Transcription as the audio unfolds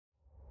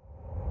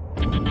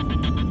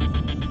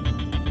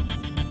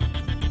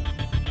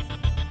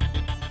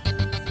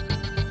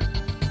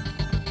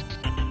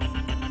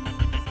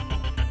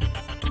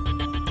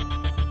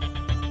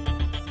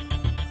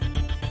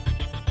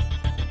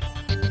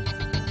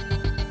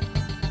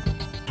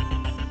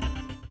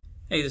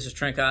Hey, this is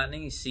Trent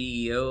Cotney,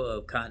 CEO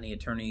of Cotney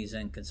Attorneys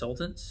and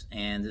Consultants,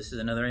 and this is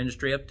another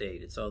industry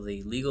update. It's all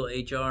the legal,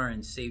 HR,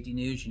 and safety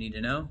news you need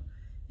to know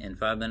in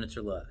 5 minutes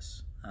or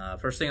less.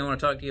 First thing I want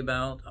to talk to you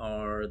about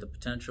are the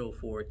potential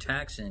for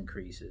tax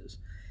increases.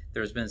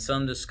 There's been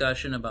some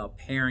discussion about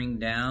paring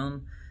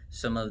down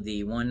some of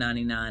the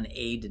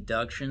 199A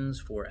deductions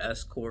for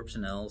S Corps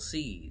and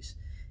LLCs.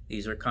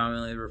 These are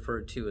commonly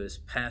referred to as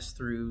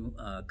pass-through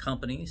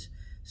companies.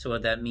 So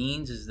what that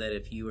means is that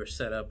if you are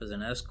set up as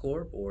an S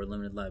Corp or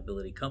limited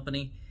liability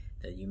company,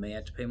 that you may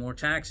have to pay more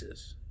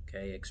taxes.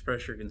 Okay,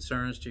 express your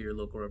concerns to your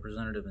local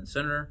representative and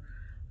senator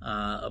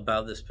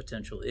about this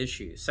potential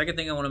issue. Second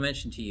thing I want to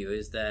mention to you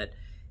is that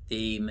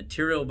the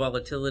material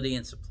volatility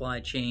and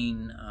supply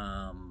chain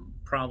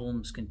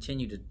problems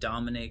continue to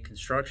dominate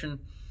construction.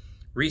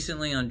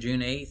 Recently, on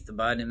June 8th, the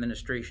Biden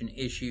administration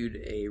issued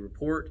a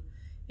report.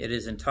 It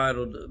is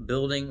entitled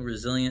Building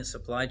Resilient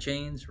Supply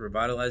Chains,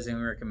 Revitalizing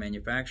American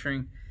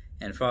Manufacturing,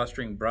 and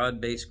Fostering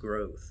Broad-Based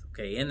Growth.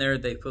 Okay, in there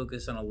they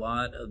focus on a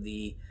lot of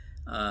the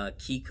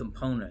key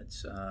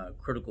components,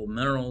 critical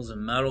minerals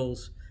and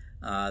metals.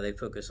 They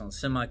focus on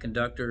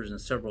semiconductors and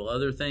several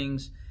other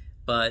things.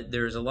 But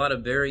there's a lot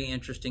of very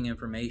interesting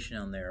information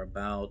on there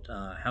about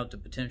how to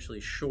potentially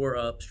shore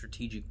up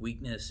strategic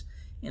weakness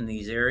in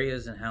these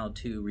areas and how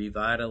to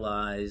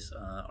revitalize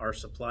our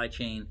supply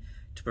chain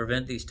to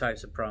prevent these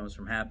types of problems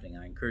from happening.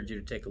 I encourage you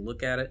to take a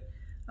look at it.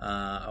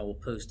 I will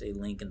post a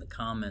link in the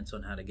comments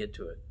on how to get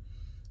to it.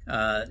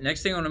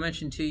 Next thing I want to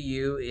mention to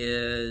you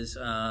is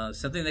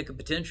something that could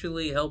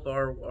potentially help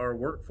our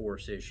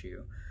workforce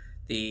issue.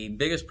 The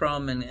biggest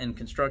problem in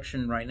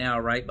construction right now,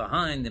 right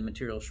behind the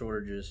material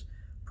shortages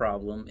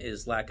problem,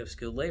 is lack of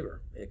skilled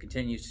labor. It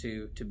continues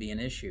to be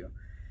an issue.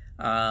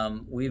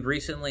 We've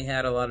recently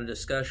had a lot of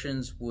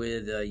discussions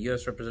with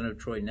U.S. Representative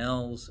Troy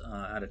Nehls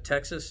out of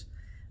Texas.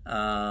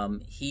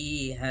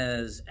 He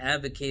has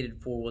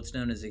advocated for what's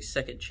known as a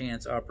second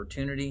chance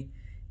opportunity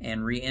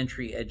and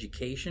reentry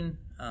education,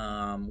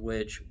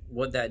 which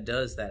what that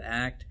does, that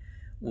act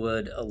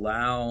would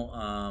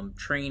allow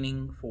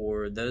training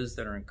for those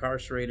that are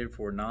incarcerated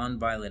for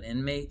nonviolent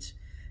inmates,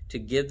 to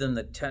give them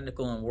the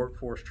technical and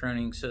workforce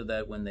training so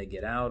that when they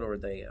get out or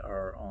they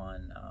are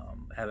on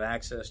have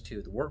access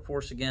to the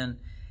workforce again,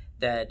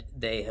 that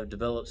they have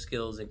developed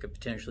skills and could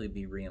potentially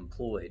be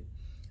reemployed.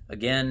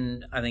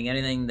 Again, I think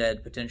anything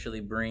that potentially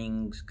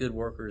brings good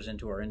workers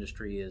into our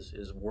industry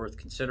is worth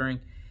considering,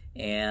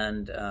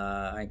 and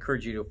I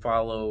encourage you to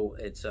follow.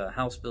 It's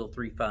House Bill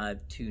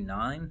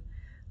 3529.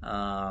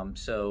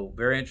 So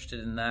very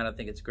interested in that. I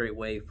think it's a great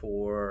way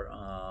for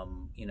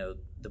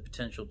the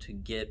potential to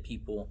get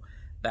people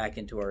back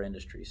into our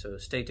industry. So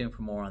stay tuned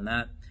for more on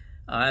that.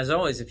 As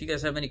always, if you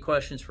guys have any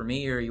questions for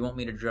me or you want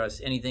me to address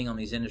anything on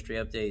these industry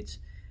updates,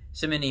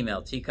 send me an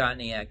email,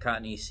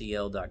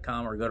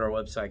 tcotney@cotneycl.com, or go to our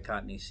website,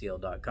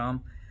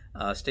 cotneycl.com.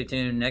 Stay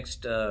tuned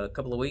next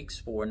couple of weeks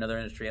for another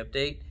industry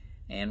update,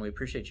 and we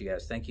appreciate you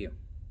guys. Thank you.